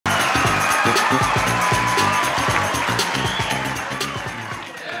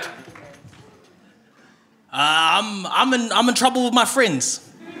I'm in trouble with my friends.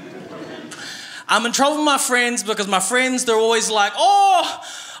 I'm in trouble with my friends because my friends, they're always like, oh,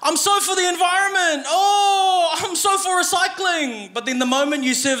 I'm so for the environment. Oh, I'm so for recycling. But then the moment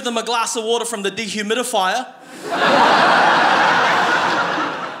you serve them a glass of water from the dehumidifier,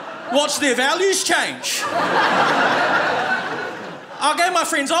 watch their values change. I gave my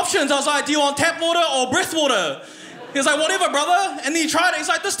friends options. I was like, do you want tap water or breath water? He was like, whatever, brother. And then he tried it. He's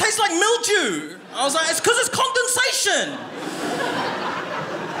like, this tastes like mildew. I was like, it's because it's condensation.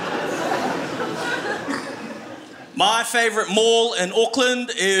 My favourite mall in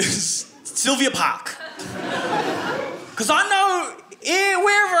Auckland is Sylvia Park. Because I know,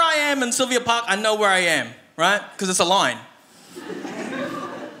 wherever I am in Sylvia Park, I know where I am, right? Because it's a line.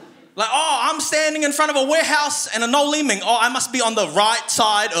 Like, oh, I'm standing in front of a warehouse and a no leeming. Oh, I must be on the right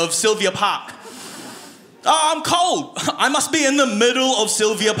side of Sylvia Park. Oh, I'm cold. I must be in the middle of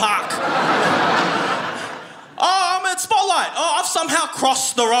Sylvia Park. Oh, I'm at Spotlight. Oh, I've somehow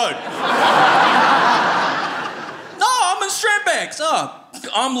crossed the road. Oh, I'm in Strandbags. Oh,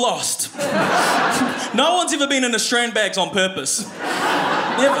 I'm lost. No one's ever been in a Strandbags on purpose.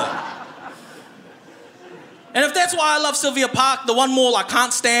 Never. And if that's why I love Sylvia Park, the one mall I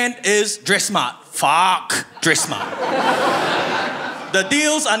can't stand is Dressmart. Fuck Dressmart. The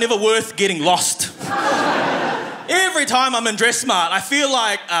deals are never worth getting lost. Every time I'm in Dressmart, I feel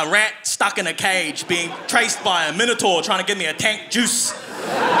like a rat stuck in a cage being chased by a minotaur trying to give me a tank juice.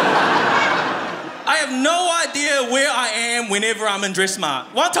 I have no idea where I am whenever I'm in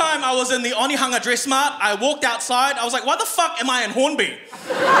Dressmart. One time I was in the Onehunga Dressmart, I walked outside, I was like, why the fuck am I in Hornby?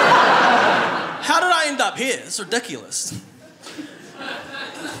 How did I end up here? It's ridiculous.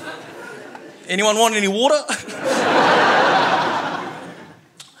 Anyone want any water?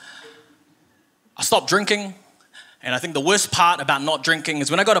 I stopped drinking, and I think the worst part about not drinking is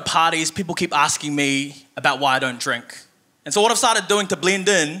when I go to parties, people keep asking me about why I don't drink. And so what I've started doing to blend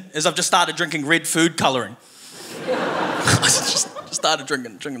in is I've just started drinking red food colouring. I just started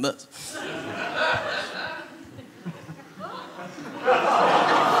drinking this.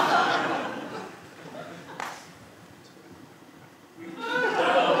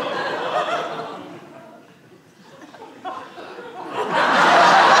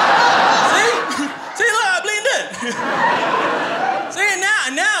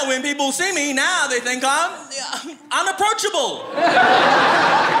 Now when people see me, now they think I'm unapproachable.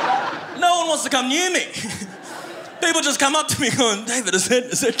 No one wants to come near me. People just come up to me going, David, is that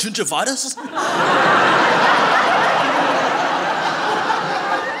gingivitis?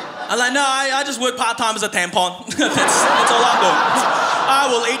 I'm like, no, I just work part-time as a tampon. That's all I do. I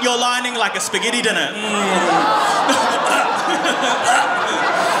will eat your lining like a spaghetti dinner.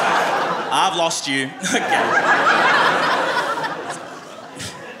 I've lost you.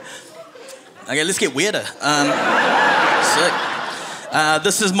 Okay, let's get weirder. Sick.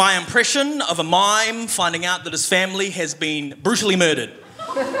 This is my impression of a mime finding out that his family has been brutally murdered.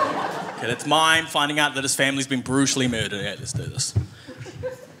 Okay, that's mime finding out that his family's been brutally murdered. Okay, let's do this.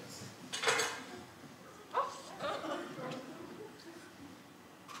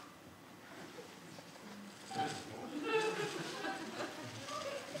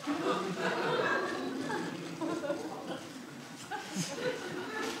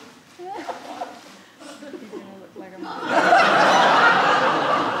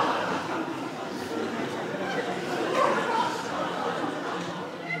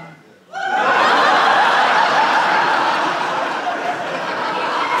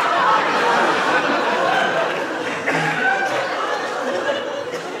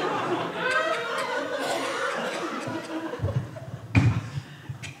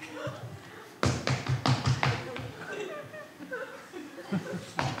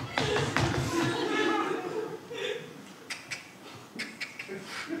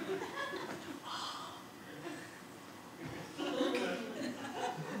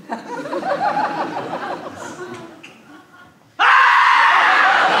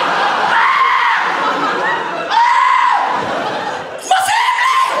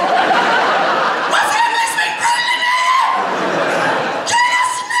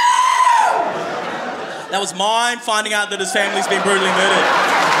 That was mine finding out that his family's been brutally murdered.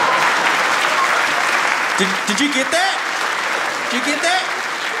 Did you get that? Did you get that?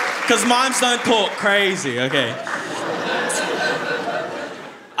 Because mimes don't talk crazy, okay.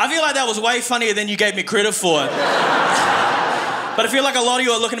 I feel like that was way funnier than you gave me credit for. But I feel like a lot of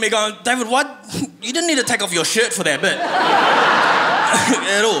you are looking at me going, David, what? You didn't need to take off your shirt for that bit.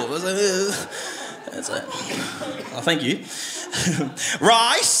 At all. That's like, oh, thank you.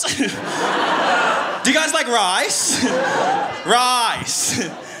 Rice. Do you guys like rice? Rice.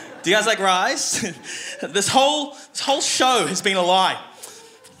 Do you guys like rice? This whole show has been a lie.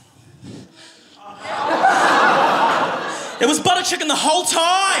 It was butter chicken the whole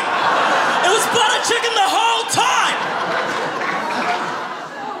time. It was butter chicken the whole time.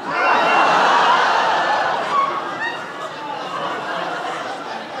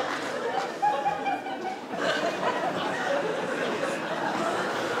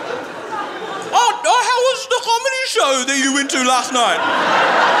 Oh, how was the comedy show that you went to last night?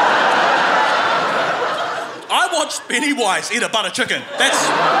 I watched Pennywise eat a butter chicken. That's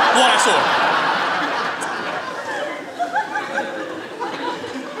what I saw.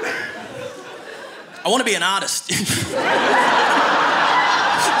 I want to be an artist.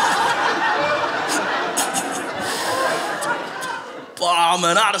 But I'm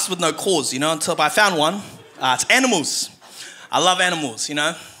an artist with no cause, you know, until I found one. It's animals. I love animals, you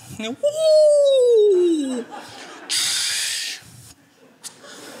know. Woo!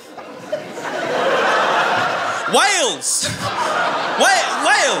 Whales!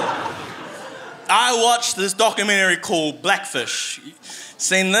 Whale! I watched this documentary called Blackfish.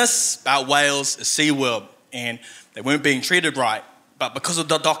 Seen this about whales at SeaWorld, and they weren't being treated right. But because of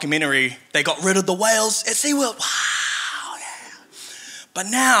the documentary, they got rid of the whales at SeaWorld. Wow! Yeah. But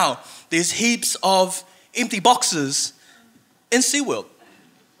now, there's heaps of empty boxes in SeaWorld.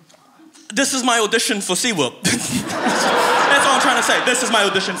 This is my audition for SeaWorld. That's all I'm trying to say. This is my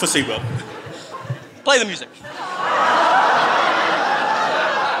audition for SeaWorld. Play the music.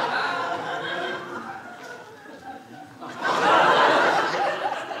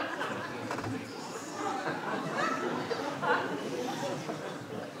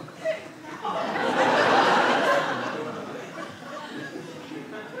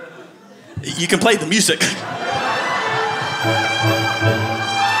 You can play the music.